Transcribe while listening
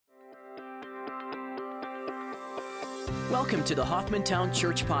Welcome to the Hoffmantown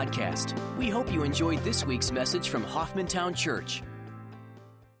Church Podcast. We hope you enjoyed this week's message from Hoffmantown Church.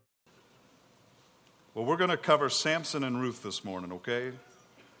 Well, we're going to cover Samson and Ruth this morning, okay?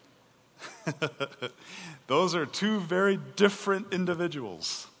 Those are two very different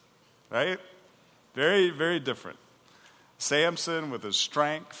individuals, right? Very, very different. Samson with his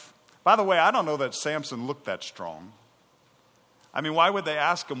strength. By the way, I don't know that Samson looked that strong. I mean, why would they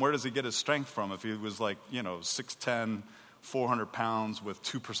ask him where does he get his strength from if he was like, 6'10", 400 pounds with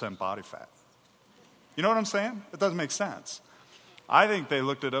 2% body fat? You know what I'm saying? It doesn't make sense. I think they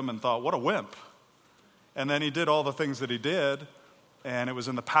looked at him and thought, what a wimp. And then he did all the things that he did, and it was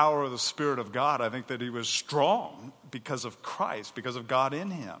in the power of the Spirit of God. I think that he was strong because of Christ, because of God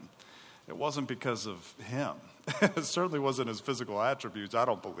in him. It wasn't because of him. It certainly wasn't his physical attributes, I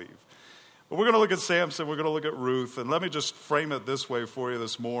don't believe. But we're going to look at Samson, we're going to look at Ruth, and let me just frame it this way for you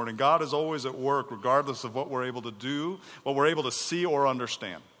this morning. God is always at work regardless of what we're able to do, what we're able to see or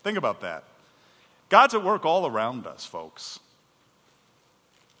understand. Think about that. God's at work all around us, folks.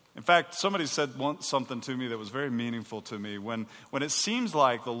 In fact, somebody said once something to me that was very meaningful to me. When it seems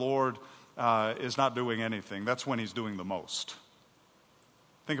like the Lord is not doing anything, that's when he's doing the most.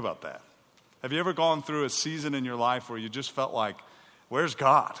 Think about that. Have you ever gone through a season in your life where you just felt like, where's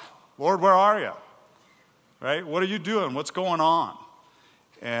God? Lord, where are you? Right? What are you doing? What's going on?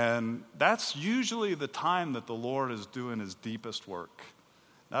 And that's usually the time that the Lord is doing his deepest work.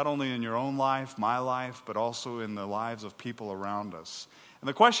 Not only in your own life, my life, but also in the lives of people around us. And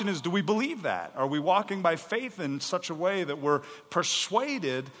the question is, do we believe that? Are we walking by faith in such a way that we're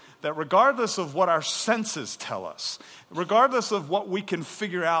persuaded that regardless of what our senses tell us, regardless of what we can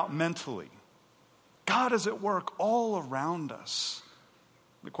figure out mentally, God is at work all around us?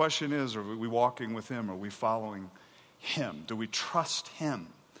 The question is, are we walking with him? Are we following him? Do we trust him?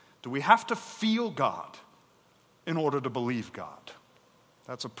 Do we have to feel God in order to believe God?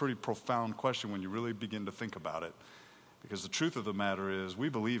 That's a pretty profound question when you really begin to think about it. Because the truth of the matter is, we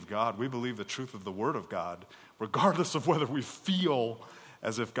believe God. We believe the truth of the Word of God, regardless of whether we feel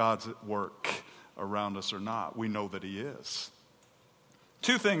as if God's at work around us or not. We know that he is.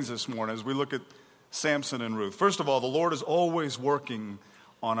 Two things this morning as we look at Samson and Ruth. First of all, the Lord is always working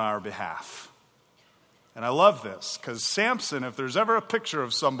on our behalf. And I love this, because Samson, if there's ever a picture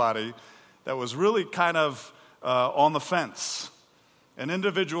of somebody that was really kind of on the fence, an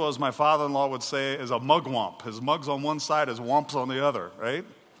individual, as my father-in-law would say, is a mugwump. His mug's on one side, his wump's on the other, right?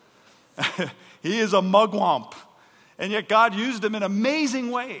 He is a mugwump. And yet God used him in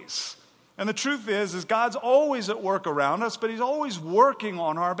amazing ways. And the truth is God's always at work around us, but he's always working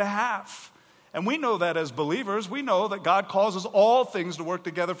on our behalf. And we know that as believers. We know that God causes all things to work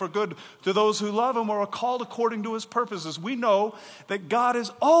together for good to those who love him or are called according to his purposes. We know that God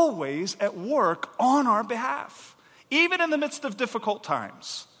is always at work on our behalf. Even in the midst of difficult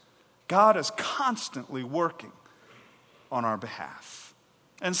times, God is constantly working on our behalf.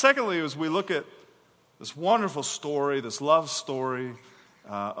 And secondly, as we look at this wonderful story, this love story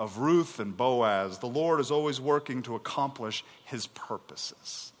of Ruth and Boaz, the Lord is always working to accomplish his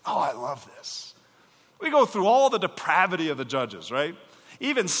purposes. Oh, I love this. We go through all the depravity of the judges, right?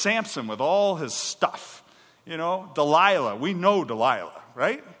 Even Samson with all his stuff. Delilah. We know Delilah,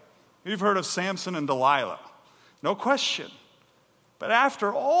 right? You've heard of Samson and Delilah. No question. But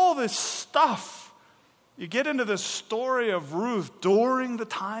after all this stuff, you get into this story of Ruth during the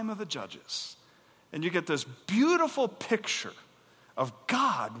time of the judges. And you get this beautiful picture of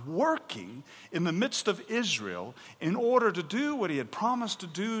God working in the midst of Israel in order to do what he had promised to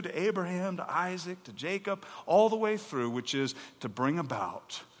do to Abraham, to Isaac, to Jacob, all the way through, which is to bring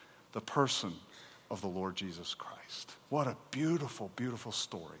about the person of the Lord Jesus Christ. What a beautiful, beautiful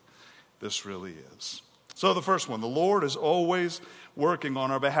story this really is. So the first one, the Lord is always working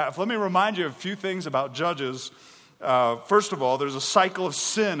on our behalf. Let me remind you of a few things about Judges. First of all, there's a cycle of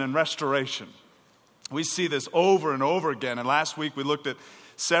sin and restoration. We see this over and over again. And last week we looked at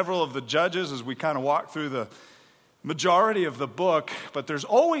several of the judges as we kind of walked through the majority of the book. But there's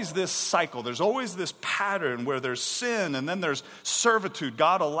always this cycle. There's always this pattern where there's sin and then there's servitude.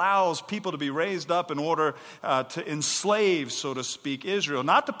 God allows people to be raised up in order to enslave, so to speak, Israel.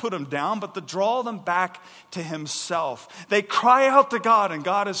 Not to put them down, but to draw them back to himself. They cry out to God, and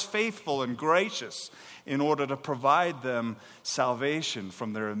God is faithful and gracious in order to provide them salvation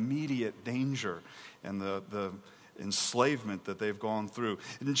from their immediate danger and the enslavement that they've gone through.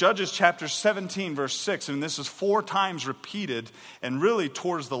 In Judges chapter 17, verse 6, and this is 4 times repeated, and really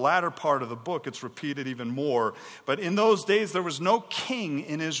towards the latter part of the book, it's repeated even more. But in those days, there was no king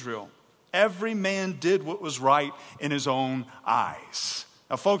in Israel. Every man did what was right in his own eyes.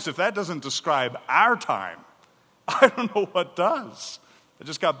 Now, folks, if that doesn't describe our time, I don't know what does. I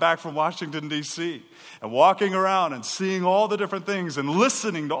just got back from Washington, D.C., and walking around and seeing all the different things and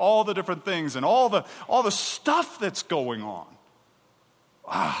listening to all the different things and all the stuff that's going on.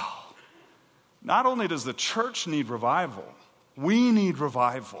 Wow. Not only does the church need revival, we need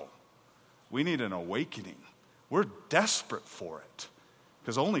revival. We need an awakening. We're desperate for it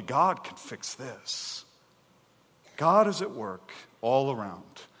because only God can fix this. God is at work all around.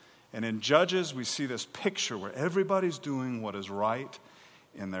 And in Judges, we see this picture where everybody's doing what is right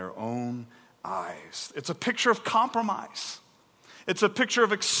in their own eyes. It's a picture of compromise. It's a picture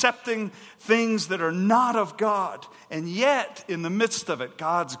of accepting things that are not of God. And yet, in the midst of it,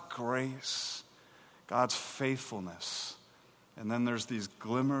 God's grace, God's faithfulness. And then there's these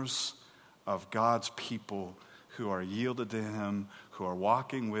glimmers of God's people who are yielded to Him, who are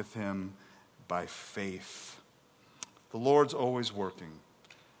walking with Him by faith. The Lord's always working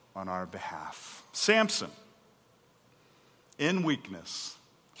on our behalf. Samson, in weakness,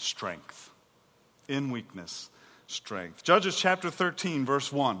 strength. In weakness, strength. Judges chapter 13,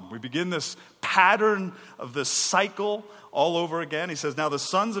 verse 1. We begin this pattern of this cycle all over again. He says, "Now the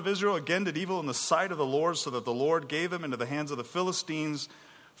sons of Israel again did evil in the sight of the Lord, so that the Lord gave them into the hands of the Philistines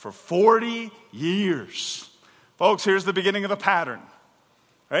for 40 years. Folks, here's the beginning of the pattern.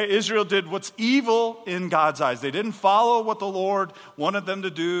 Right? Israel did what's evil in God's eyes. They didn't follow what the Lord wanted them to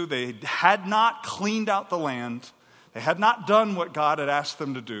do. They had not cleaned out the land. They had not done what God had asked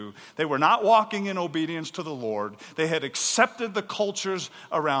them to do. They were not walking in obedience to the Lord. They had accepted the cultures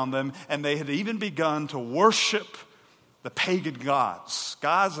around them, and they had even begun to worship the pagan gods,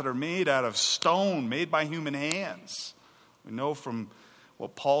 gods that are made out of stone, made by human hands. We know from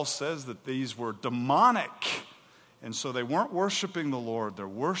what Paul says that these were demonic. And so they weren't worshiping the Lord. They're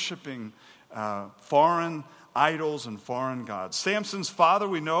worshiping foreign idols and foreign gods. Samson's father,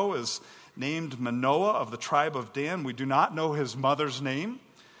 we know, is named Manoah of the tribe of Dan. We do not know his mother's name.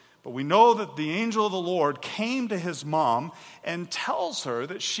 But we know that the angel of the Lord came to his mom and tells her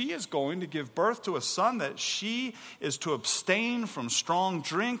that she is going to give birth to a son, that she is to abstain from strong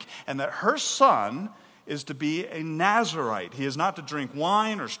drink, and that her son is to be a Nazirite. He is not to drink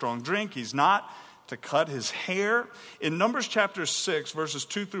wine or strong drink. He's not to cut his hair. In Numbers chapter 6, verses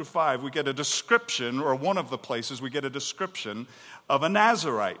 2 through 5, we get a description, or one of the places we get a description of a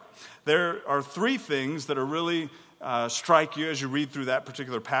Nazirite. There are three things that are really strike you as you read through that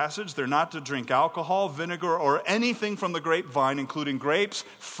particular passage. They're not to drink alcohol, vinegar, or anything from the grapevine, including grapes,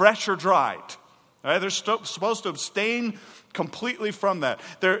 fresh or dried. All right? They're supposed to abstain completely from that.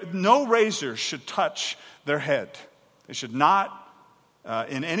 No razor should touch their head. They should not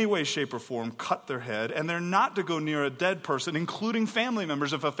in any way, shape, or form cut their head. And they're not to go near a dead person, including family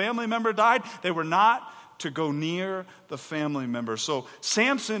members. If a family member died, they were not to go near the family member. So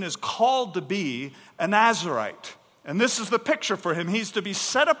Samson is called to be a Nazirite. And this is the picture for him. He's to be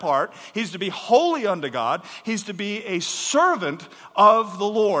set apart. He's to be holy unto God. He's to be a servant of the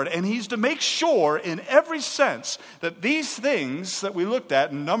Lord. And he's to make sure in every sense that these things that we looked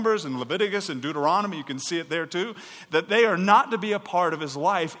at in Numbers and Leviticus and Deuteronomy, you can see it there too, that they are not to be a part of his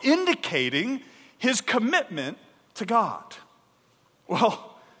life, indicating his commitment to God.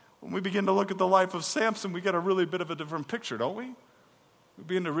 Well, when we begin to look at the life of Samson, we get a really bit of a different picture, don't we? We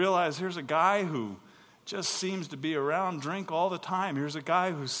begin to realize here's a guy who just seems to be around drink all the time. Here's a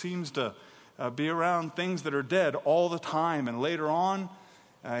guy who seems to be around things that are dead all the time. And later on,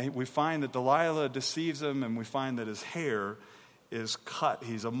 we find that Delilah deceives him, and we find that his hair is cut.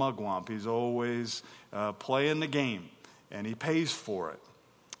 He's a mugwump. He's always playing the game, and he pays for it.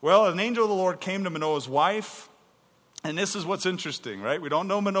 Well, an angel of the Lord came to Manoah's wife, and this is what's interesting, right? We don't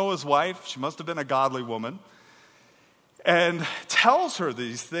know Manoah's wife. She must have been a godly woman, and tells her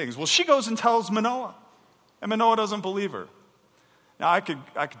these things. Well, she goes and tells Manoah. And Manoah doesn't believe her. Now, I could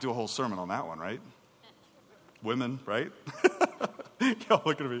do a whole sermon on that one, right? Women, right? Y'all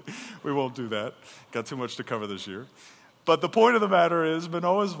look at me. We won't do that. Got too much to cover this year. But the point of the matter is,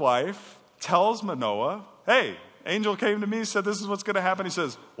 Manoah's wife tells Manoah, hey, angel came to me, said this is what's going to happen. He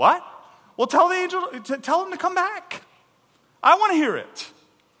says, what? Well, tell the angel, tell him to come back. I want to hear it.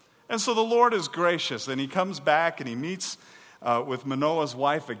 And so the Lord is gracious, and he comes back and he meets with Manoah's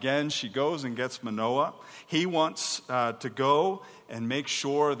wife again. She goes and gets Manoah. He wants to go and make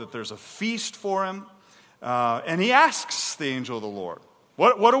sure that there's a feast for him. And he asks the angel of the Lord,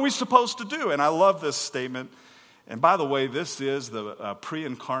 what are we supposed to do? And I love this statement. And by the way, this is the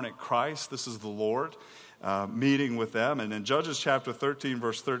pre-incarnate Christ. This is the Lord meeting with them. And in Judges chapter 13,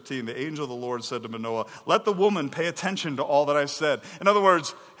 verse 13, the angel of the Lord said to Manoah, let the woman pay attention to all that I said. In other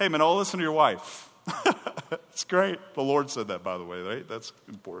words, hey, Manoah, listen to your wife. It's great. The Lord said that, by the way, right? That's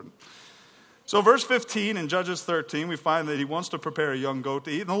important. So verse 15 in Judges 13, we find that he wants to prepare a young goat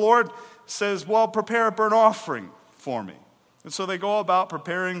to eat. And the Lord says, well, prepare a burnt offering for me. And so they go about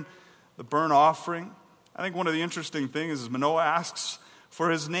preparing the burnt offering. I think one of the interesting things is Manoah asks for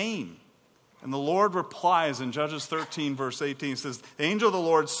his name. And the Lord replies in Judges 13, verse 18, says, the angel of the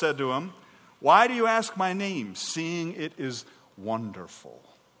Lord said to him, why do you ask my name, seeing it is wonderful?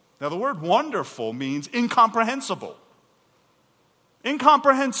 Now the word wonderful means incomprehensible.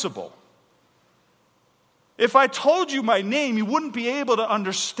 Incomprehensible. If I told you my name, you wouldn't be able to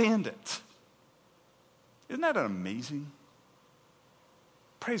understand it. Isn't that amazing?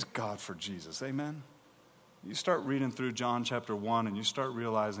 Praise God for Jesus, amen? You start reading through John chapter 1 and you start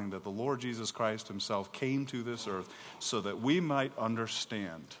realizing that the Lord Jesus Christ himself came to this earth so that we might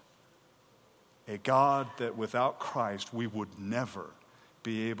understand a God that without Christ we would never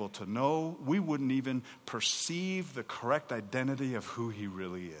be able to know. We wouldn't even perceive the correct identity of who he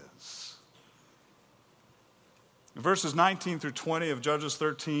really is. In verses 19 through 20 of Judges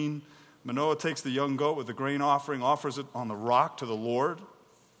 13, Manoah takes the young goat with the grain offering, offers it on the rock to the Lord.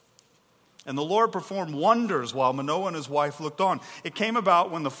 And the Lord performed wonders while Manoah and his wife looked on. It came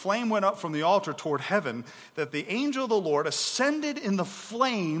about when the flame went up from the altar toward heaven that the angel of the Lord ascended in the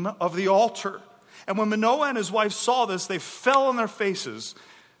flame of the altar. And when Manoah and his wife saw this, they fell on their faces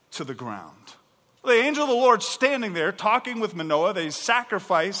to the ground. The angel of the Lord standing there talking with Manoah. They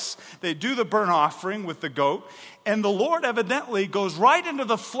sacrifice, they do the burnt offering with the goat. And the Lord evidently goes right into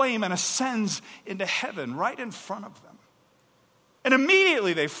the flame and ascends into heaven right in front of them. And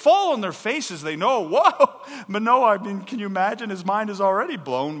immediately they fall on their faces. They know, whoa, Manoah, can you imagine? His mind is already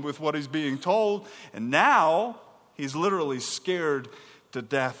blown with what he's being told. And now he's literally scared to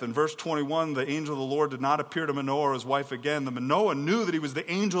death. In verse 21, the angel of the Lord did not appear to Manoah or his wife again. The Manoah knew that he was the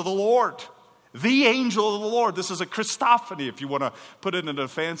angel of the Lord. The angel of the Lord. This is a Christophany, if you want to put it into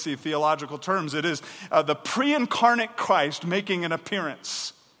fancy theological terms. It is the pre-incarnate Christ making an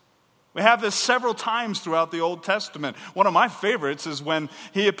appearance. We have this several times throughout the Old Testament. One of my favorites is when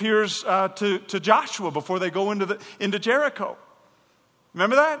he appears to Joshua before they go into Jericho.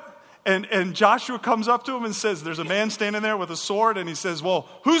 Remember that? And Joshua comes up to him and says, there's a man standing there with a sword, and he says, well,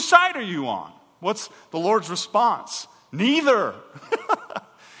 whose side are you on? What's the Lord's response? Neither.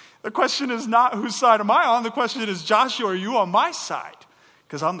 The question is not whose side am I on? The question is, Joshua, are you on my side?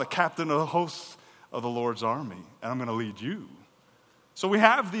 Because I'm the captain of the hosts of the Lord's army, and I'm going to lead you. So we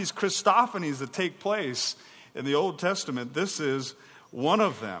have these Christophanies that take place in the Old Testament. This is one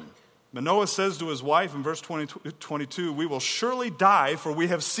of them. Manoah says to his wife in verse 22, we will surely die, for we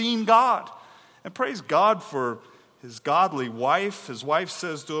have seen God. And praise God for his godly wife. His wife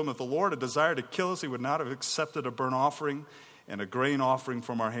says to him, if the Lord had desired to kill us, he would not have accepted a burnt offering and a grain offering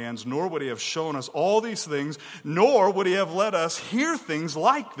from our hands, nor would he have shown us all these things, nor would he have let us hear things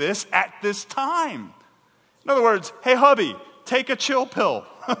like this at this time. In other words, hey, hubby, take a chill pill.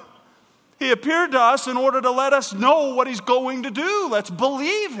 He appeared to us in order to let us know what he's going to do. Let's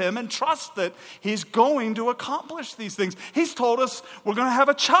believe him and trust that he's going to accomplish these things. He's told us we're going to have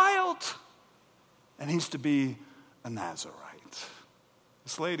a child, and he's to be a Nazarite.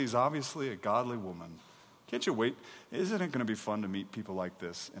 This lady's obviously a godly woman. Can't you wait? Isn't it going to be fun to meet people like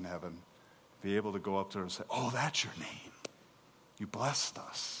this in heaven? Be able to go up to her and say, oh, that's your name. You blessed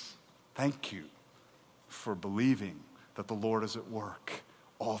us. Thank you for believing that the Lord is at work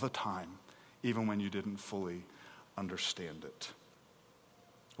all the time, even when you didn't fully understand it.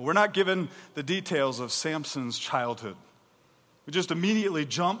 We're not given the details of Samson's childhood. We just immediately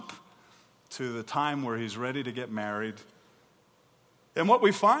jump to the time where he's ready to get married. And what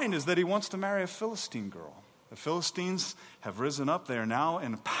we find is that he wants to marry a Philistine girl. The Philistines have risen up. They are now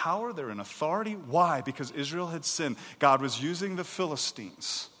in power. They're in authority. Why? Because Israel had sinned. God was using the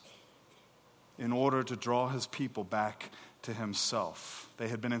Philistines in order to draw his people back to himself. They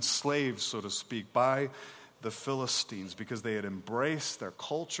had been enslaved, so to speak, by the Philistines because they had embraced their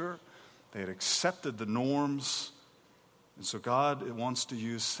culture. They had accepted the norms. And so God wants to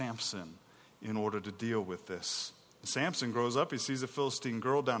use Samson in order to deal with this. Samson grows up. He sees a Philistine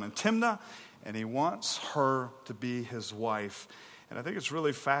girl down in Timnah, and he wants her to be his wife. And I think it's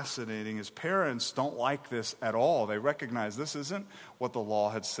really fascinating. His parents don't like this at all. They recognize this isn't what the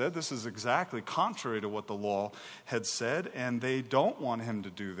law had said. This is exactly contrary to what the law had said, and they don't want him to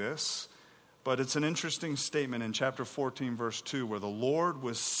do this. But it's an interesting statement in chapter 14, verse 2, where the Lord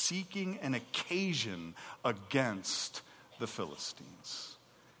was seeking an occasion against the Philistines.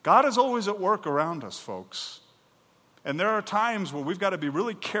 God is always at work around us, folks. And there are times where we've got to be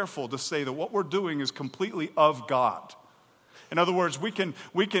really careful to say that what we're doing is completely of God. In other words, we can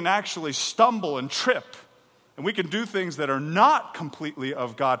actually stumble and trip And we can do things that are not completely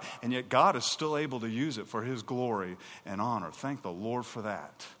of God, and yet God is still able to use it for his glory and honor. Thank the Lord for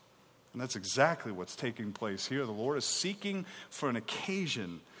that. And that's exactly what's taking place here. The Lord is seeking for an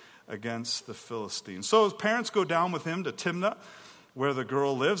occasion against the Philistines. So his parents go down with him to Timnah, where the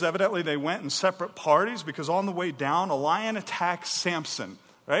girl lives. Evidently, they went in separate parties because on the way down, a lion attacks Samson.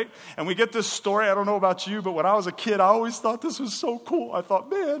 Right? And we get this story, I don't know about you, but when I was a kid, I always thought this was so cool. I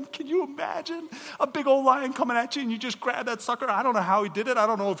thought, man, can you imagine a big old lion coming at you and you just grab that sucker? I don't know how he did it. I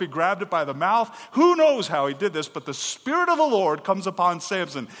don't know if he grabbed it by the mouth. Who knows how he did this? But the Spirit of the Lord comes upon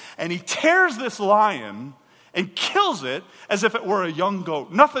Samson and he tears this lion and kills it as if it were a young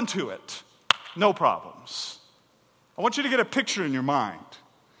goat. Nothing to it. No problems. I want you to get a picture in your mind.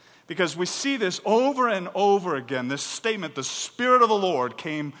 Because we see this over and over again, this statement, the Spirit of the Lord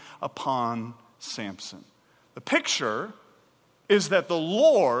came upon Samson. The picture is that the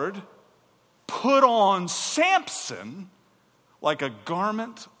Lord put on Samson like a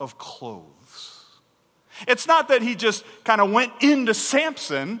garment of clothes. It's not that he just kind of went into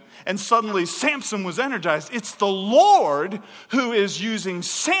Samson and suddenly Samson was energized. It's the Lord who is using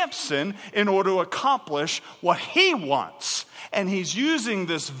Samson in order to accomplish what he wants. And he's using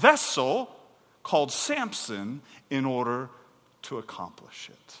this vessel called Samson in order to accomplish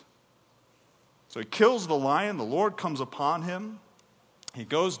it. So he kills the lion. The Lord comes upon him. He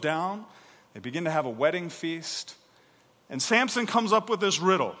goes down. They begin to have a wedding feast. And Samson comes up with this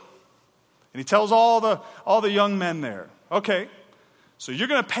riddle. And he tells all the young men there, okay, so you're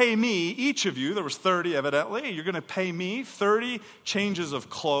going to pay me, each of you, there was 30 evidently, you're going to pay me 30 changes of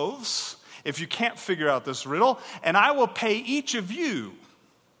clothes if you can't figure out this riddle, and I will pay each of you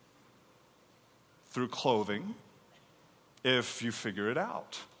through clothing if you figure it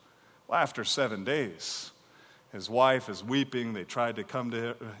out. Well, after 7 days, his wife is weeping. They tried to come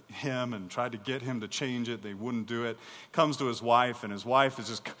to him and tried to get him to change it. They wouldn't do it. Comes to his wife, and his wife is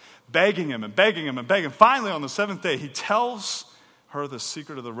just begging him and begging him and begging. Finally, on the 7th day, he tells her the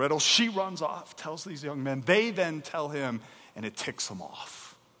secret of the riddle. She runs off, tells these young men. They then tell him, and it ticks him off.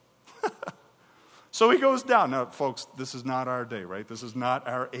 So he goes down. Now, folks, this is not our day, right? This is not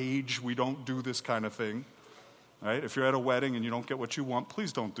our age. We don't do this kind of thing, right? If you're at a wedding and you don't get what you want,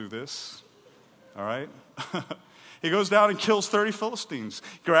 please don't do this, all right? He goes down and kills 30 Philistines,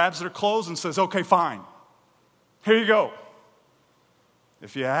 grabs their clothes and says, okay, fine. Here you go.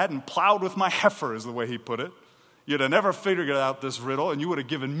 If you hadn't plowed with my heifer, is the way he put it, you'd have never figured out this riddle, and you would have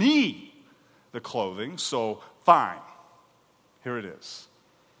given me the clothing, so fine. Here it is.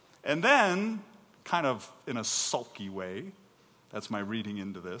 And then, kind of in a sulky way, that's my reading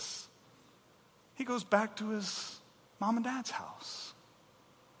into this, he goes back to his mom and dad's house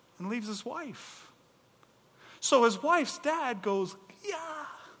and leaves his wife. So his wife's dad goes, yeah,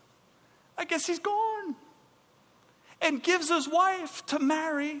 I guess he's gone. And gives his wife to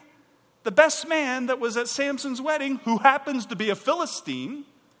marry the best man that was at Samson's wedding, who happens to be a Philistine,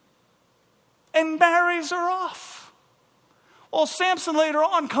 and marries her off. Well, Samson later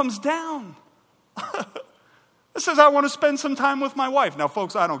on comes down. It says, I want to spend some time with my wife. Now,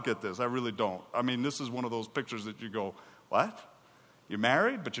 folks, I don't get this. I really don't. I mean, this is one of those pictures that you go, what? You're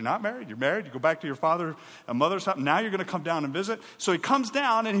married, but you're not married. You're married. You go back to your father and mother's house. Now you're going to come down and visit. So he comes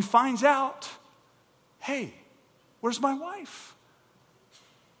down and he finds out, hey, where's my wife?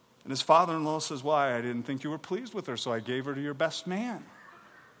 And his father-in-law says, why? I didn't think you were pleased with her, so I gave her to your best man.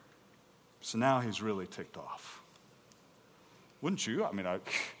 So now he's really ticked off. Wouldn't you? I mean,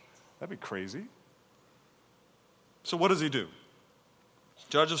 that'd be crazy. So what does he do?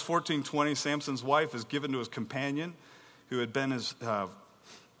 Judges 14:20, Samson's wife is given to his companion who had been his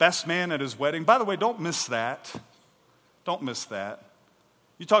best man at his wedding. By the way, don't miss that. Don't miss that.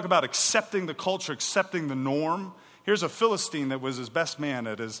 You talk about accepting the culture, accepting the norm. Here's a Philistine that was his best man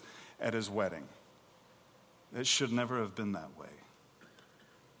at his wedding. It should never have been that way.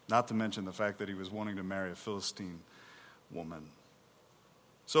 Not to mention the fact that he was wanting to marry a Philistine woman.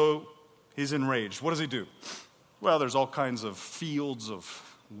 So he's enraged. What does he do? Well, there's all kinds of fields of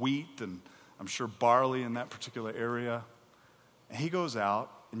wheat and I'm sure barley in that particular area. And he goes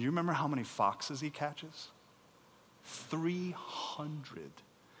out, and you remember how many foxes he catches? 300.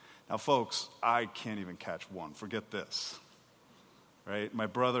 Now, folks, I can't even catch one. Forget this, right? My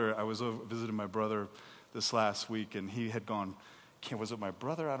brother, I was visiting my brother this last week, and he had gone, was it my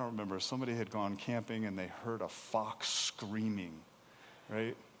brother? I don't remember. Somebody had gone camping, and they heard a fox screaming,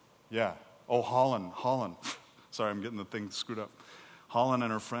 right? Yeah. Oh, Holland. Sorry, I'm getting the thing screwed up. Holland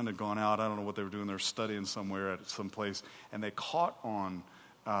and her friend had gone out. I don't know what they were doing. They were studying somewhere at some place, and they caught on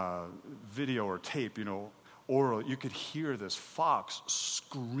video or tape, oral, you could hear this fox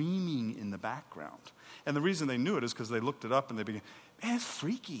screaming in the background. And the reason they knew it is because they looked it up and they began, man, it's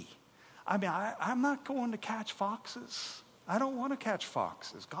freaky. I mean, I'm not going to catch foxes. I don't want to catch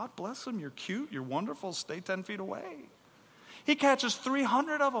foxes. God bless them. You're cute. You're wonderful. Stay 10 feet away. He catches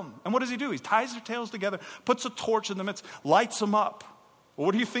 300 of them. And what does he do? He ties their tails together, puts a torch in the midst, lights them up. Well,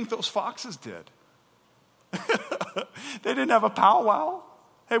 what do you think those foxes did? They didn't have a powwow.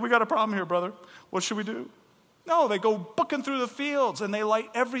 Hey, we got a problem here, brother. What should we do? No, they go booking through the fields and they light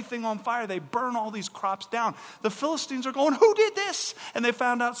everything on fire. They burn all these crops down. The Philistines are going, who did this? And they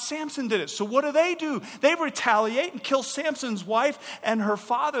found out Samson did it. So what do? They retaliate and kill Samson's wife and her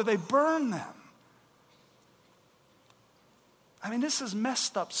father. They burn them. I mean, this is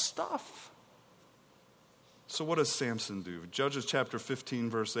messed up stuff. So what does Samson do? Judges chapter 15,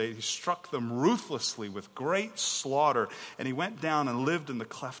 verse 8, he struck them ruthlessly with great slaughter, and he went down and lived in the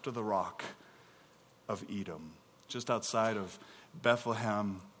cleft of the rock of Edom, just outside of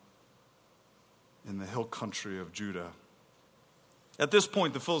Bethlehem in the hill country of Judah. At this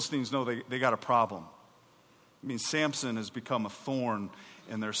point, the Philistines know they got a problem. I mean, Samson has become a thorn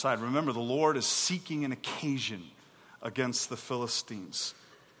in their side. Remember, the Lord is seeking an occasion against the Philistines.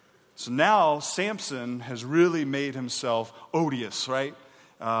 So now Samson has really made himself odious, right?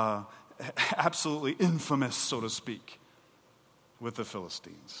 Absolutely infamous, so to speak, with the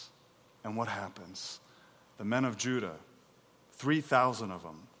Philistines. And what happens? The men of Judah, 3,000 of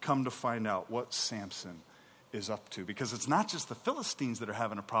them, come to find out what Samson is up to. Because it's not just the Philistines that are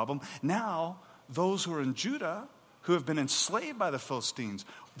having a problem. Now, those who are in Judah, who have been enslaved by the Philistines,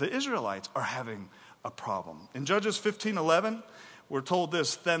 the Israelites, are having a problem. In Judges 15:11, we're told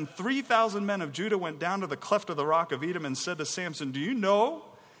this, then 3,000 men of Judah went down to the cleft of the rock of Edom and said to Samson, do you know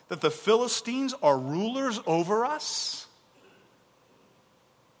that the Philistines are rulers over us?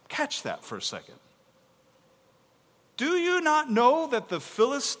 Catch that for a second. Do you not know that the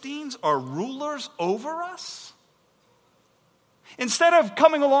Philistines are rulers over us? Instead of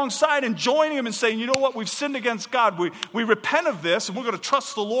coming alongside and joining him and saying, you know what, we've sinned against God. We repent of this and we're going to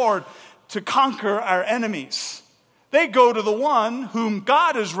trust the Lord to conquer our enemies. They go to the one whom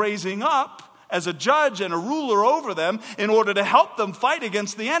God is raising up as a judge and a ruler over them in order to help them fight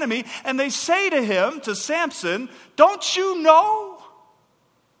against the enemy. And they say to him, to Samson, don't you know?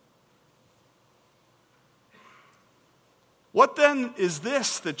 What then is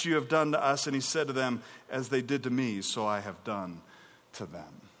this that you have done to us? And he said to them, as they did to me, so I have done to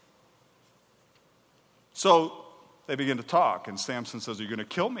them. So they begin to talk, and Samson says, are you going to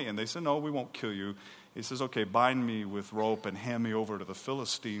kill me? And they said, no, we won't kill you. He says, okay, bind me with rope and hand me over to the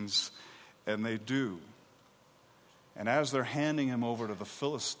Philistines. And they do. And as they're handing him over to the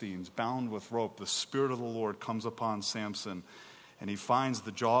Philistines, bound with rope, the Spirit of the Lord comes upon Samson, and he finds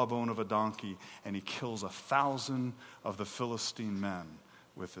the jawbone of a donkey, and he kills 1,000 of the Philistine men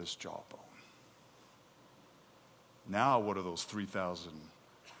with his jawbone. Now what are those 3,000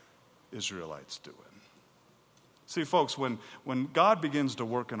 Israelites doing? See, folks, when God begins to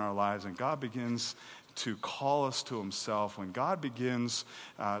work in our lives and God begins to call us to himself, when God begins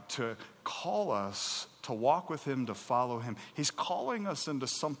to call us to walk with him, to follow him, he's calling us into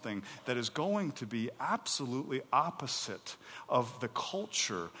something that is going to be absolutely opposite of the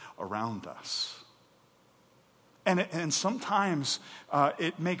culture around us. And sometimes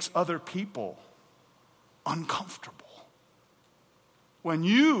it makes other people uncomfortable. When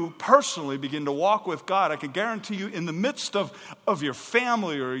you personally begin to walk with God, I can guarantee you in the midst of your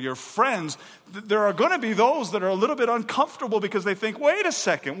family or your friends, there are going to be those that are a little bit uncomfortable because they think, wait a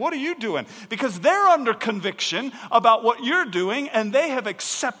second, what are you doing? Because they're under conviction about what you're doing and they have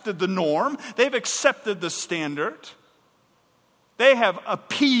accepted the norm. They've accepted the standard. They have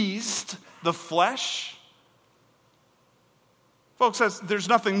appeased the flesh. Folks, there's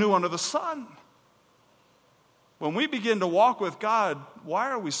nothing new under the sun. When we begin to walk with God, why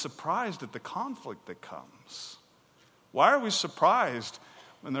are we surprised at the conflict that comes? Why are we surprised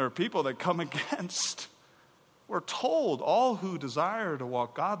when there are people that come against? We're told all who desire to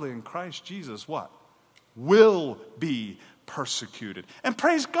walk godly in Christ Jesus, what? Will be persecuted. And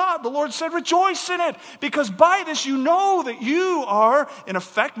praise God, the Lord said, rejoice in it, because by this you know that you are, in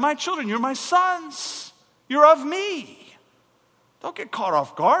effect, my children. You're my sons. You're of me. Don't get caught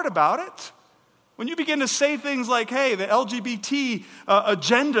off guard about it. When you begin to say things like, hey, the LGBT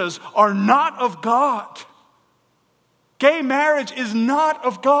agendas are not of God. Gay marriage is not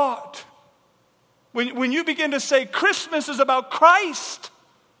of God. When you begin to say Christmas is about Christ,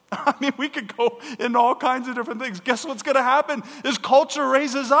 I mean, we could go into all kinds of different things. Guess what's going to happen? This culture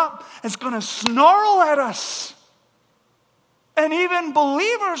raises up. It's going to snarl at us. And even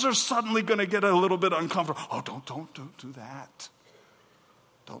believers are suddenly going to get a little bit uncomfortable. Oh, don't do that.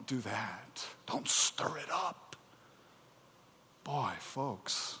 Don't do that. Don't stir it up. Boy,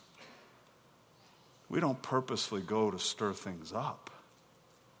 folks, we don't purposely go to stir things up,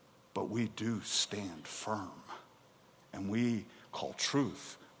 but we do stand firm. And we call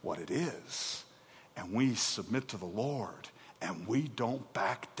truth what it is. And we submit to the Lord. And we don't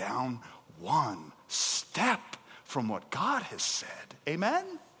back down one step from what God has said. Amen?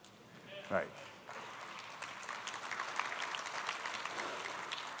 Right.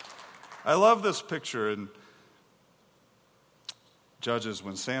 I love this picture in Judges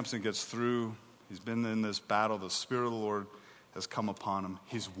when Samson gets through. He's been in this battle. The Spirit of the Lord has come upon him.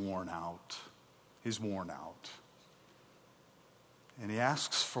 He's worn out. He's worn out. And he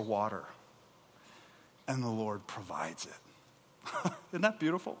asks for water. And the Lord provides it. Isn't that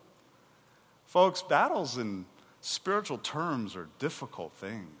beautiful? Folks, battles in spiritual terms are difficult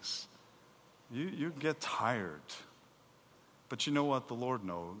things. You get tired. But you know what? The Lord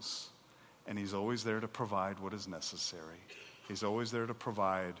knows. And he's always there to provide what is necessary. He's always there to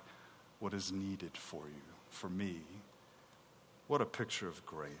provide what is needed for you, for me. What a picture of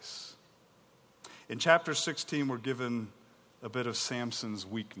grace. In chapter 16, we're given a bit of Samson's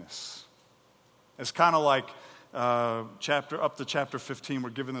weakness. It's kind of like up to chapter 15, we're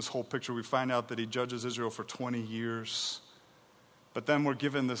given this whole picture. We find out that he judges Israel for 20 years. But then we're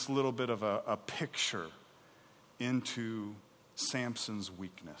given this little bit of a picture into Samson's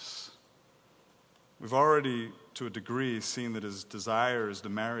weakness. We've already, to a degree, seen that his desire is to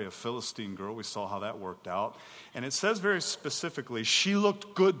marry a Philistine girl. We saw how that worked out. And it says very specifically, she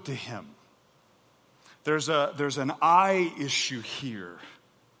looked good to him. There's an eye issue here.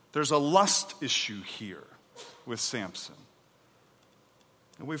 There's a lust issue here with Samson.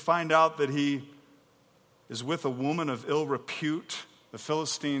 And we find out that he is with a woman of ill repute. The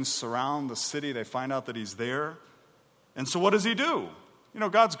Philistines surround the city. They find out that he's there. And so what does he do? You know,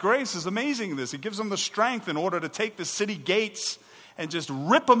 God's grace is amazing in this. He gives them the strength in order to take the city gates and just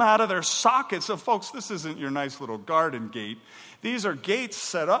rip them out of their sockets. So, folks, this isn't your nice little garden gate. These are gates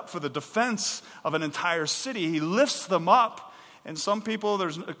set up for the defense of an entire city. He lifts them up. And some people,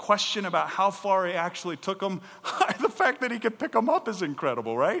 there's a question about how far he actually took them. The fact that he could pick them up is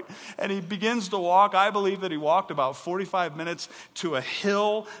incredible, right? And he begins to walk. I believe that he walked about 45 minutes to a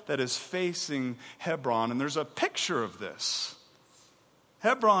hill that is facing Hebron. And there's a picture of this.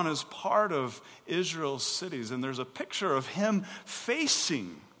 Hebron is part of Israel's cities. And there's a picture of him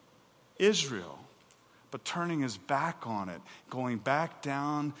facing Israel, but turning his back on it, going back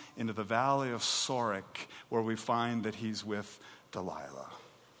down into the valley of Sorek, where we find that he's with Delilah.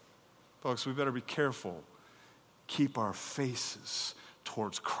 Folks, we better be careful. Keep our faces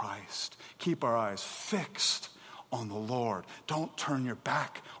towards Christ. Keep our eyes fixed on the Lord. Don't turn your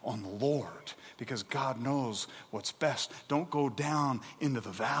back on the Lord, because God knows what's best. Don't go down into the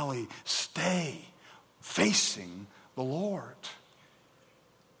valley. Stay facing the Lord.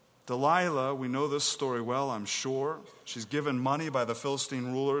 Delilah, we know this story well, I'm sure. She's given money by the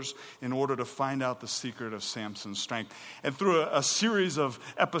Philistine rulers in order to find out the secret of Samson's strength. And through a series of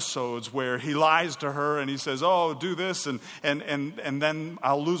episodes where he lies to her and he says, oh, do this and then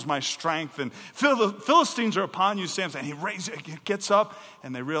I'll lose my strength. And the Philistines are upon you, Samson. And he gets up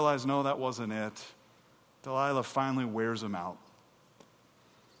and they realize, no, that wasn't it. Delilah finally wears him out.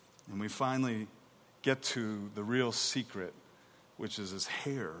 And we finally get to the real secret, which is his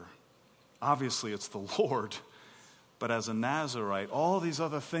hair. Obviously, it's the Lord. But as a Nazirite, all these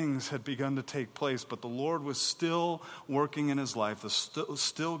other things had begun to take place, but the Lord was still working in his life,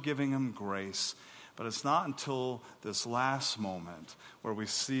 still giving him grace. But it's not until this last moment where we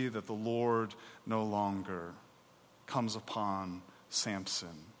see that the Lord no longer comes upon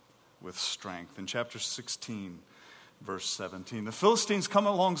Samson with strength. In chapter 16, verse 17, the Philistines come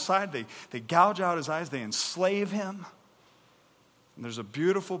alongside, they gouge out his eyes, they enslave him. And there's a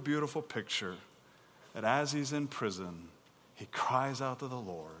beautiful, beautiful picture that as he's in prison, he cries out to the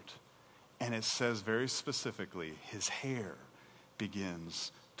Lord. And it says very specifically, his hair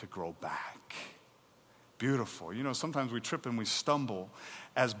begins to grow back. Beautiful. You know, sometimes we trip and we stumble.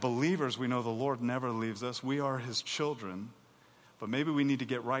 As believers, we know the Lord never leaves us. We are his children. But maybe we need to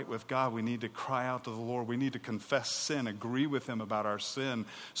get right with God. We need to cry out to the Lord. We need to confess sin, agree with him about our sin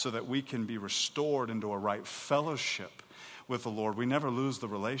so that we can be restored into a right fellowship with the Lord. We never lose the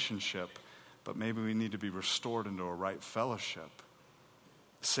relationship, but maybe we need to be restored into a right fellowship.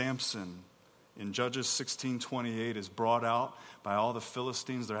 Samson in Judges 16:28 is brought out by all the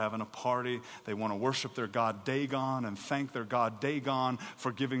Philistines. They're having a party. They want to worship their god Dagon and thank their god Dagon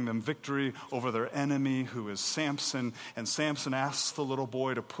for giving them victory over their enemy, who is Samson. And Samson asks the little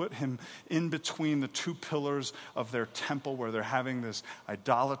boy to put him in between the two pillars of their temple where they're having this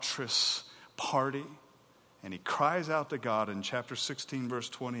idolatrous party. And he cries out to God in chapter 16, verse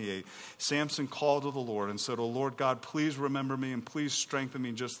 28. Samson called to the Lord and said, "O Lord God, please remember me and please strengthen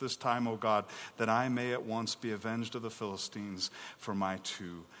me just this time, O God, that I may at once be avenged of the Philistines for my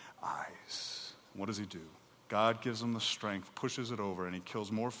two eyes." What does he do? God gives him the strength, pushes it over, and he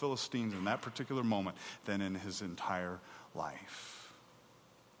kills more Philistines in that particular moment than in his entire life.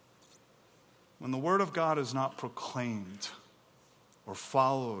 When the word of God is not proclaimed or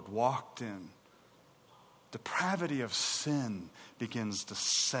followed, walked in, depravity of sin begins to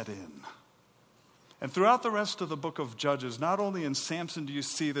set in. And throughout the rest of the book of Judges, not only in Samson do you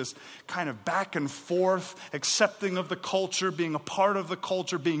see this kind of back and forth, accepting of the culture, being a part of the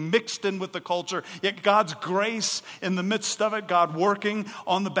culture, being mixed in with the culture, yet God's grace in the midst of it, God working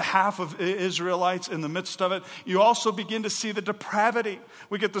on the behalf of Israelites in the midst of it. You also begin to see the depravity.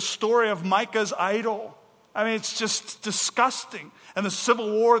 We get the story of Micah's idol. I mean, it's just disgusting. And the civil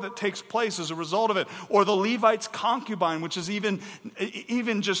war that takes place as a result of it. Or the Levite's concubine, which is even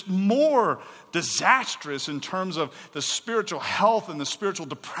just more disastrous in terms of the spiritual health and the spiritual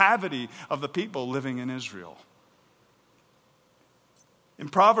depravity of the people living in Israel. In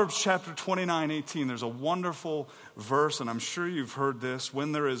Proverbs chapter 29:18, there's a wonderful verse, and I'm sure you've heard this.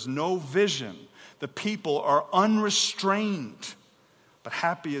 When there is no vision, the people are unrestrained. But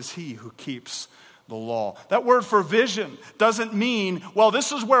happy is he who keeps the law. That word for vision doesn't mean, well,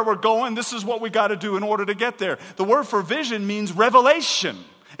 this is where we're going, this is what we got to do in order to get there. The word for vision means revelation.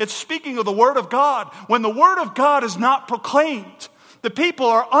 It's speaking of the word of God. When the word of God is not proclaimed, the people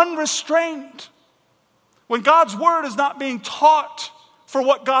are unrestrained. When God's word is not being taught for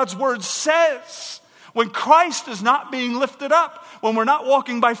what God's word says, when Christ is not being lifted up, when we're not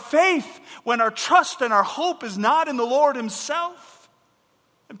walking by faith, when our trust and our hope is not in the Lord himself,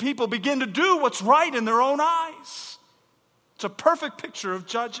 and people begin to do what's right in their own eyes. It's a perfect picture of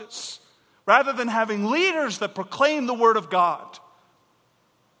Judges. Rather than having leaders that proclaim the word of God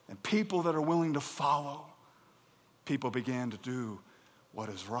and people that are willing to follow, people began to do what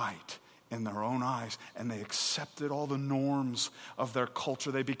is right in their own eyes, and they accepted all the norms of their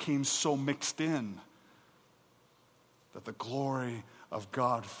culture. They became so mixed in that the glory of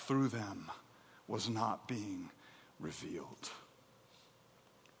God through them was not being revealed.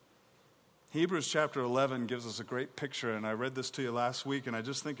 Hebrews chapter 11 gives us a great picture, and I read this to you last week, and I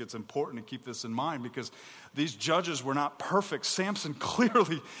just think it's important to keep this in mind because these judges were not perfect. Samson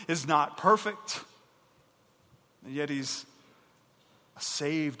clearly is not perfect, and yet he's a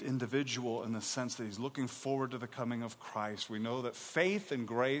saved individual in the sense that he's looking forward to the coming of Christ. We know that faith and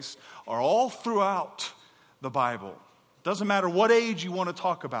grace are all throughout the Bible. It doesn't matter what age you want to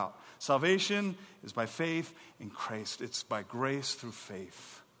talk about. Salvation is by faith in Christ. It's by grace through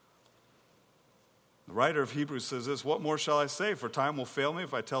faith. The writer of Hebrews says this, "What more shall I say? For time will fail me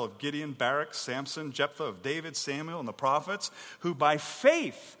if I tell of Gideon, Barak, Samson, Jephthah, of David, Samuel, and the prophets, who by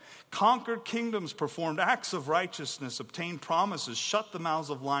faith conquered kingdoms, performed acts of righteousness, obtained promises, shut the mouths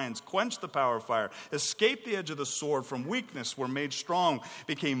of lions, quenched the power of fire, escaped the edge of the sword, from weakness were made strong,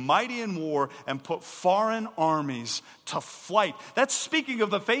 became mighty in war, and put foreign armies to flight." That's speaking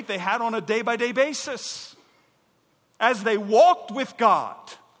of the faith they had on a day-by-day basis. As they walked with God,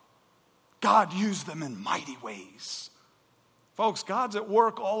 God used them in mighty ways. Folks, God's at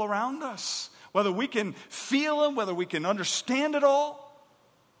work all around us. Whether we can feel him, whether we can understand it all.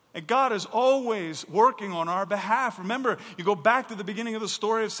 And God is always working on our behalf. Remember, you go back to the beginning of the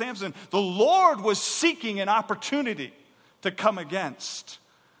story of Samson. The Lord was seeking an opportunity to come against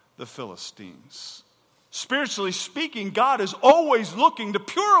the Philistines. Spiritually speaking, God is always looking to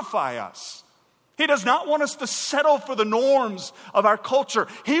purify us. He does not want us to settle for the norms of our culture.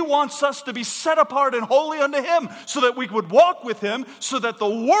 He wants us to be set apart and holy unto him so that we would walk with him, so that the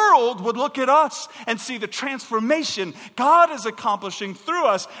world would look at us and see the transformation God is accomplishing through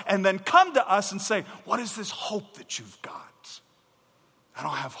us, and then come to us and say, "What is this hope that you've got?" "I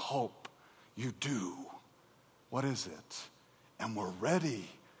don't have hope." "You do. What is it?" And we're ready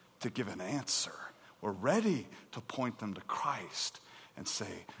to give an answer. We're ready to point them to Christ and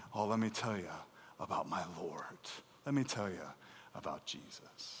say, "Oh, let me tell you about my Lord. Let me tell you about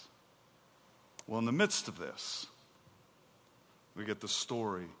Jesus." Well, in the midst of this, we get the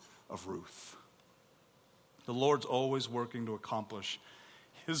story of Ruth. The Lord's always working to accomplish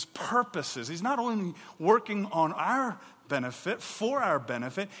his purposes. He's not only working on our benefit, for our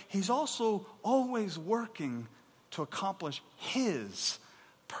benefit, he's also always working to accomplish his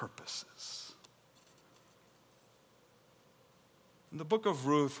purposes. In the book of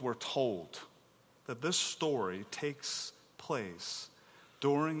Ruth, we're told that this story takes place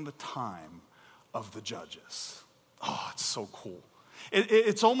during the time of the judges. Oh, it's so cool.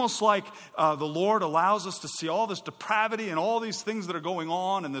 It's almost like the Lord allows us to see all this depravity and all these things that are going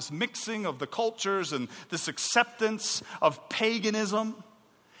on and this mixing of the cultures and this acceptance of paganism.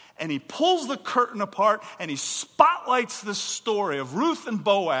 And he pulls the curtain apart and he spotlights this story of Ruth and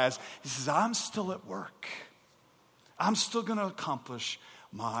Boaz. He says, I'm still at work. I'm still going to accomplish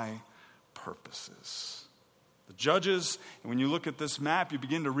my purposes. The judges, and when you look at this map, you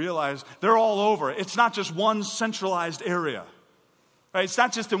begin to realize they're all over. It's not just one centralized area. Right? It's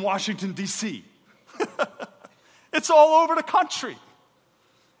not just in Washington, D.C. It's all over the country.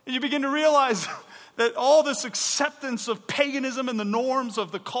 And you begin to realize that all this acceptance of paganism and the norms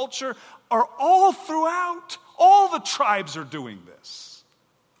of the culture are all throughout. All the tribes are doing this.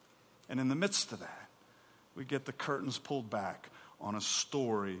 And in the midst of that, we get the curtains pulled back on a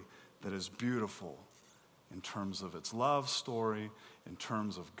story that is beautiful in terms of its love story, in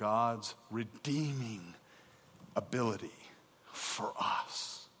terms of God's redeeming ability for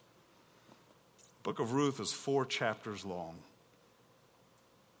us. The book of Ruth is 4 chapters long.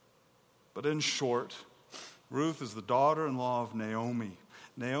 But in short, Ruth is the daughter-in-law of Naomi.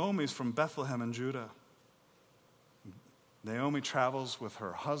 Naomi's from Bethlehem in Judah. Naomi travels with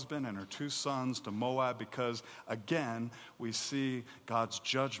her husband and her 2 sons to Moab because, again, we see God's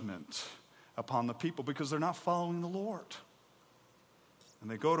judgment upon the people because they're not following the Lord. And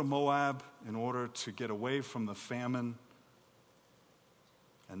they go to Moab in order to get away from the famine.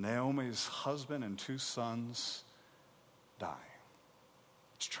 And Naomi's husband and 2 sons die.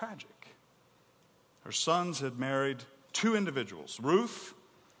 It's tragic. Her sons had married 2 individuals, Ruth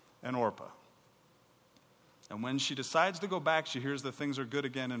and Orpah. And when she decides to go back, she hears that things are good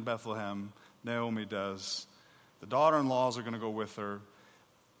again in Bethlehem. Naomi does. The daughter-in-laws are going to go with her.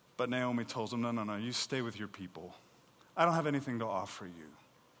 But Naomi tells them, no, you stay with your people. I don't have anything to offer you.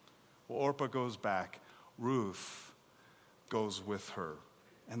 Well, Orpah goes back. Ruth goes with her.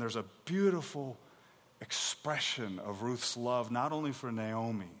 And there's a beautiful expression of Ruth's love, not only for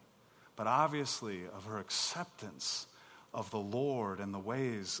Naomi, but obviously of her acceptance of the Lord and the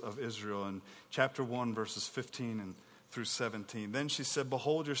ways of Israel. In chapter 1, verses 15 and through 17. Then she said,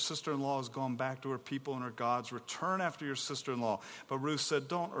 behold, your sister-in-law has gone back to her people and her gods. Return after your sister-in-law. But Ruth said,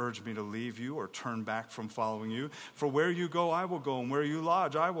 don't urge me to leave you or turn back from following you. For where you go, I will go, and where you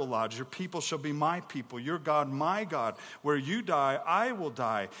lodge, I will lodge. Your people shall be my people, your God, my God. Where you die, I will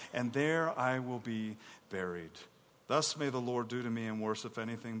die, and there I will be buried. Thus may the Lord do to me, and worse, if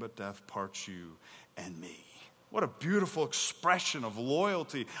anything but death parts you and me. What a beautiful expression of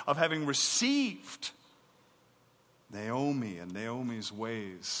loyalty, of having received Naomi and Naomi's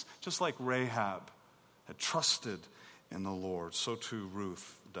ways. Just like Rahab had trusted in the Lord, so too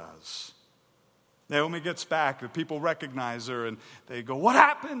Ruth does. Naomi gets back. The people recognize her and they go, what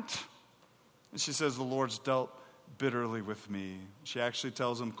happened? And she says, the Lord's dealt bitterly with me. She actually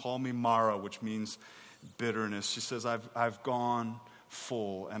tells them, call me Mara, which means bitterness. She says, I've gone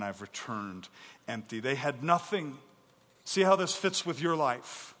full and I've returned empty. They had nothing. See how this fits with your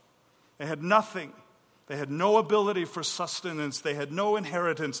life. They had nothing. They had no ability for sustenance. They had no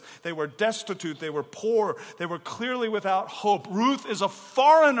inheritance. They were destitute. They were poor. They were clearly without hope. Ruth is a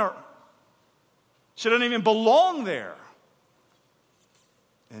foreigner. She doesn't even belong there.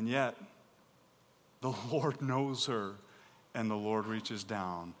 And yet, the Lord knows her, and the Lord reaches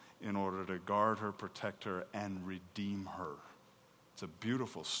down in order to guard her, protect her, and redeem her. It's a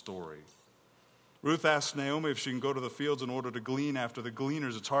beautiful story. Ruth asks Naomi if she can go to the fields in order to glean after the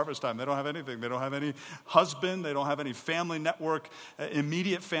gleaners. It's harvest time. They don't have anything. They don't have any husband. They don't have any family network,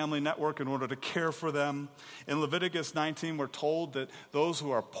 immediate family network in order to care for them. In Leviticus 19, we're told that those who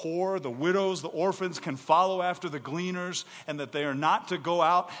are poor, the widows, the orphans, can follow after the gleaners, and that they are not to go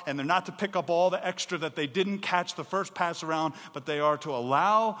out and they're not to pick up all the extra that they didn't catch the first pass around, but they are to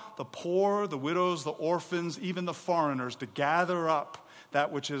allow the poor, the widows, the orphans, even the foreigners to gather up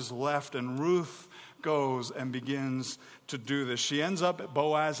that which is left. And Ruth goes and begins to do this. She ends up at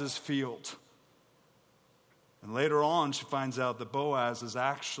Boaz's field. And later on, she finds out that Boaz is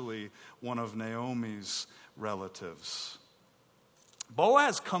actually one of Naomi's relatives.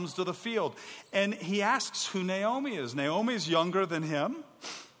 Boaz comes to the field, and he asks who Naomi is. Naomi's younger than him.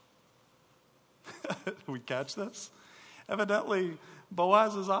 We catch this? Evidently,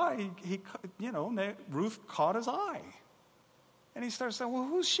 Boaz's eye, Ruth caught his eye. And he starts saying, well,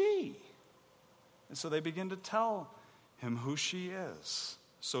 who's she? And so they begin to tell him who she is.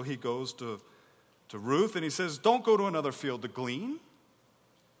 So he goes to Ruth and he says, don't go to another field to glean.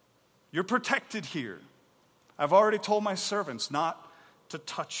 You're protected here. I've already told my servants not to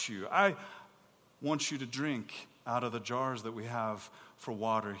touch you. I want you to drink out of the jars that we have for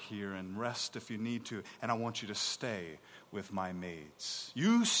water here and rest if you need to. And I want you to stay with my maids.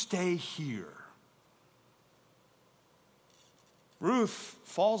 You stay here. Ruth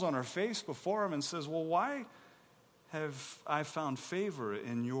falls on her face before him and says, well, why have I found favor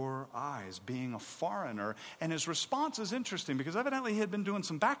in your eyes, being a foreigner? And his response is interesting because evidently he had been doing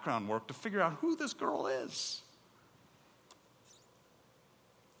some background work to figure out who this girl is.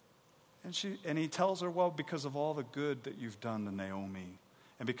 And he tells her, well, because of all the good that you've done to Naomi,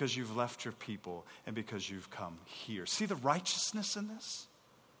 and because you've left your people, and because you've come here. See the righteousness in this?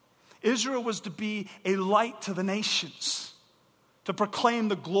 Israel was to be a light to the nations, to proclaim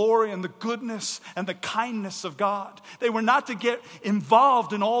the glory and the goodness and the kindness of God. They were not to get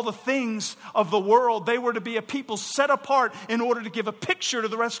involved in all the things of the world. They were to be a people set apart in order to give a picture to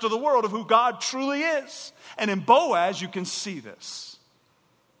the rest of the world of who God truly is. And in Boaz, you can see this.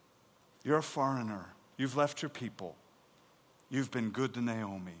 You're a foreigner. You've left your people. You've been good to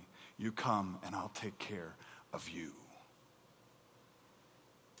Naomi. You come and I'll take care of you.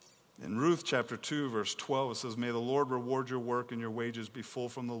 In Ruth chapter 2, verse 12, it says, may the Lord reward your work and your wages be full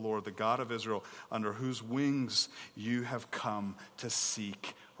from the Lord, the God of Israel, under whose wings you have come to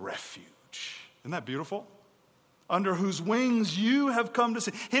seek refuge. Isn't that beautiful? Under whose wings you have come to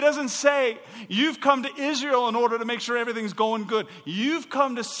seek. He doesn't say, you've come to Israel in order to make sure everything's going good. You've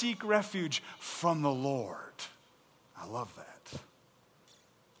come to seek refuge from the Lord. I love that.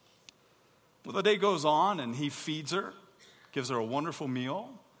 Well, the day goes on and he feeds her, gives her a wonderful meal.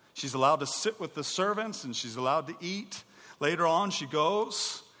 She's allowed to sit with the servants and she's allowed to eat. Later on, she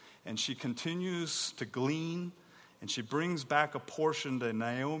goes and she continues to glean. And she brings back a portion to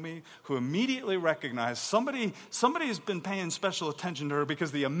Naomi, who immediately recognized somebody has been paying special attention to her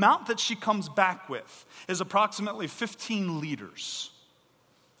because the amount that she comes back with is approximately 15 liters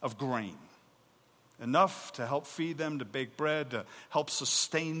of grain. Enough to help feed them, to bake bread, to help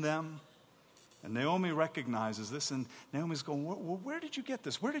sustain them. And Naomi recognizes this, and Naomi's going, well, where did you get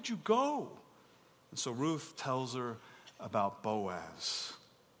this? Where did you go? And so Ruth tells her about Boaz.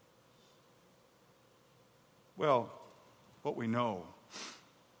 Well, what we know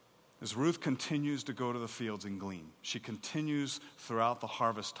is Ruth continues to go to the fields and glean. She continues throughout the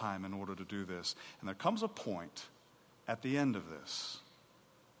harvest time in order to do this. And there comes a point at the end of this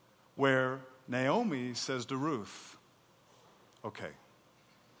where Naomi says to Ruth, okay,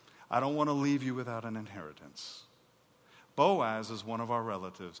 I don't want to leave you without an inheritance. Boaz is one of our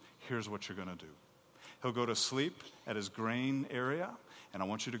relatives. Here's what you're going to do. He'll go to sleep at his grain area, and I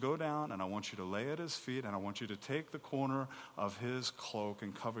want you to go down, and I want you to lay at his feet, and I want you to take the corner of his cloak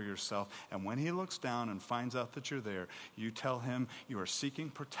and cover yourself. And when he looks down and finds out that you're there, you tell him you are seeking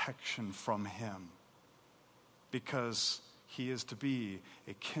protection from him because he is to be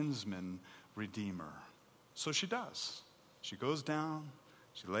a kinsman redeemer. So she does. She goes down.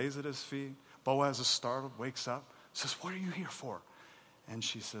 She lays at his feet. Boaz is startled, wakes up, says, what are you here for? And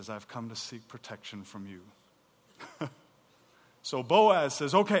she says, I've come to seek protection from you. So Boaz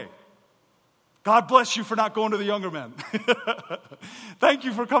says, okay, God bless you for not going to the younger men. Thank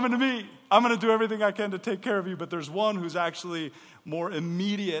you for coming to me. I'm going to do everything I can to take care of you, but there's one who's actually more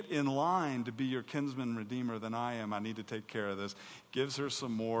immediate in line to be your kinsman redeemer than I am. I need to take care of this. Gives her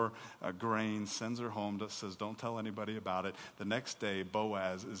some more grain, sends her home, says, don't tell anybody about it. The next day,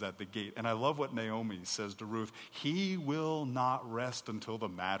 Boaz is at the gate. And I love what Naomi says to Ruth. He will not rest until the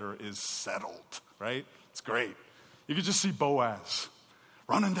matter is settled, right? It's great. You can just see Boaz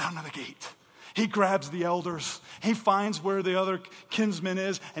running down to the gate. He grabs the elders. He finds where the other kinsman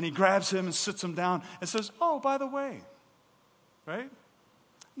is, and he grabs him and sits him down and says, oh, by the way, right?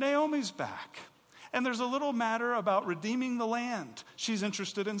 Naomi's back. And there's a little matter about redeeming the land. She's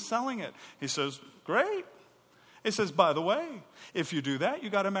interested in selling it. He says, great. He says, by the way, if you do that, you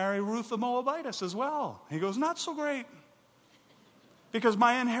got to marry Ruth the Moabitess as well. He goes, not so great. Because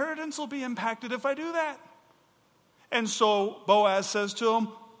my inheritance will be impacted if I do that. And so Boaz says to him,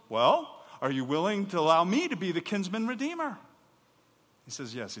 well, are you willing to allow me to be the kinsman redeemer? He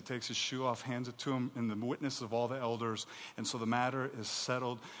says, yes. He takes his shoe off, hands it to him in the witness of all the elders. And so the matter is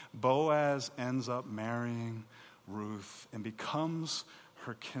settled. Boaz ends up marrying Ruth and becomes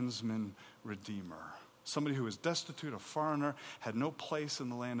her kinsman redeemer. Somebody who was destitute, a foreigner, had no place in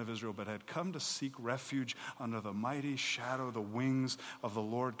the land of Israel, but had come to seek refuge under the mighty shadow, the wings of the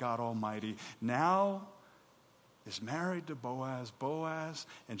Lord God Almighty. Now is married to Boaz. Boaz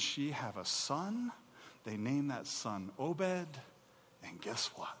and she have a son. They name that son Obed. And guess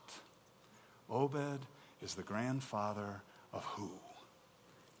what? Obed is the grandfather of who?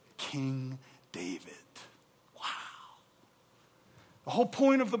 King David. Wow. The whole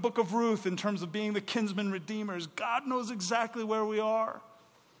point of the book of Ruth in terms of being the kinsman redeemer is God knows exactly where we are.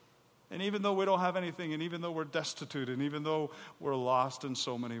 And even though we don't have anything, and even though we're destitute, and even though we're lost in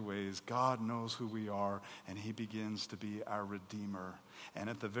so many ways, God knows who we are, and he begins to be our Redeemer. And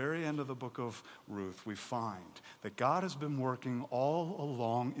at the very end of the book of Ruth, we find that God has been working all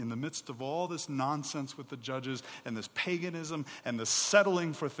along in the midst of all this nonsense with the judges, and this paganism, and the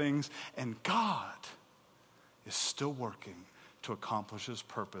settling for things, and God is still working to accomplish his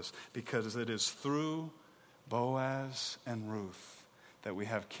purpose, because it is through Boaz and Ruth that we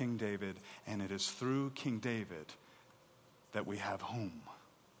have King David, and it is through King David that we have whom?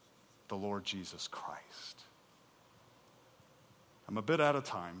 The Lord Jesus Christ. I'm a bit out of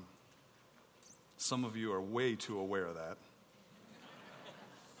time. Some of you are way too aware of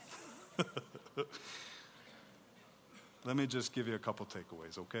that. Let me just give you a couple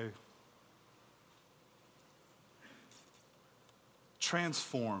takeaways, okay?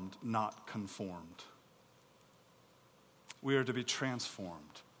 Transformed, not conformed. We are to be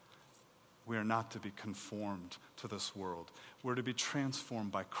transformed. We are not to be conformed to this world. We're to be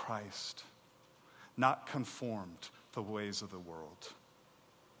transformed by Christ, not conformed to the ways of the world.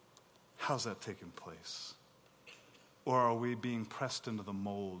 How's that taking place? Or are we being pressed into the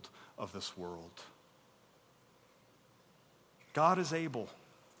mold of this world? God is able.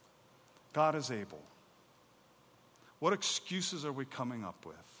 God is able. What excuses are we coming up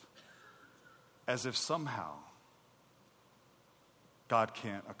with? As if somehow God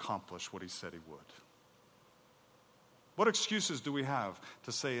can't accomplish what he said he would. What excuses do we have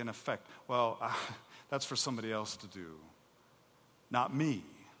to say, in effect, well, that's for somebody else to do, not me,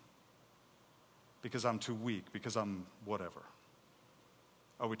 because I'm too weak, because I'm whatever?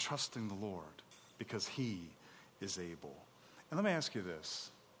 Are we trusting the Lord because he is able? And let me ask you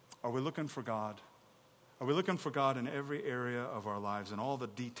this. Are we looking for God? Are we looking for God in every area of our lives, in all the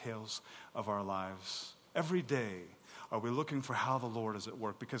details of our lives? Every day, are we looking for how the Lord is at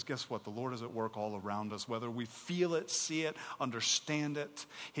work? Because guess what? The Lord is at work all around us, whether we feel it, see it, understand it.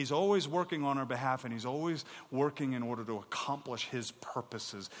 He's always working on our behalf, and he's always working in order to accomplish his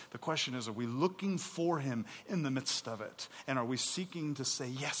purposes. The question is, are we looking for him in the midst of it? And are we seeking to say,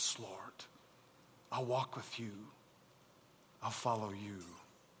 yes, Lord, I'll walk with you. I'll follow you.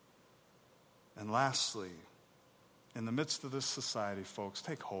 And lastly, in the midst of this society, folks,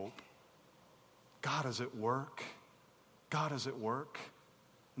 take hope. God is at work. God is at work.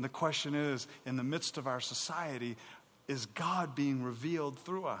 And the question is, in the midst of our society, is God being revealed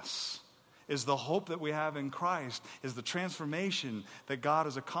through us? Is the hope that we have in Christ, is the transformation that God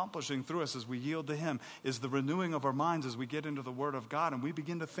is accomplishing through us as we yield to him, is the renewing of our minds as we get into the Word of God and we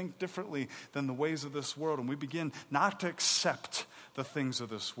begin to think differently than the ways of this world, and we begin not to accept the things of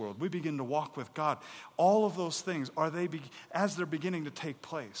this world. We begin to walk with God. All of those things, as they're beginning to take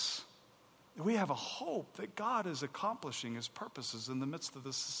place, we have a hope that God is accomplishing his purposes in the midst of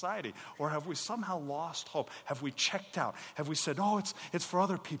this society. Or have we somehow lost hope? Have we checked out? Have we said, oh, it's for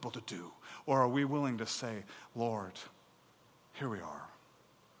other people to do? Or are we willing to say, Lord, here we are.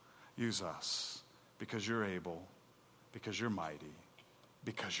 Use us because you're able, because you're mighty,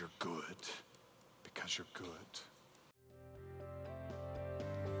 because you're good, because you're good.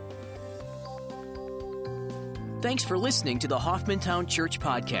 Thanks for listening to the Hoffmantown Church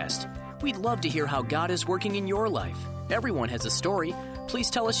Podcast. We'd love to hear how God is working in your life. Everyone has a story. Please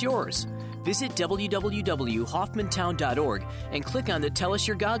tell us yours. Visit www.hoffmantown.org and click on the Tell Us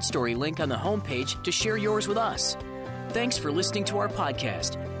Your God Story link on the homepage to share yours with us. Thanks for listening to our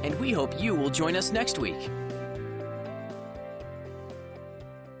podcast, and we hope you will join us next week.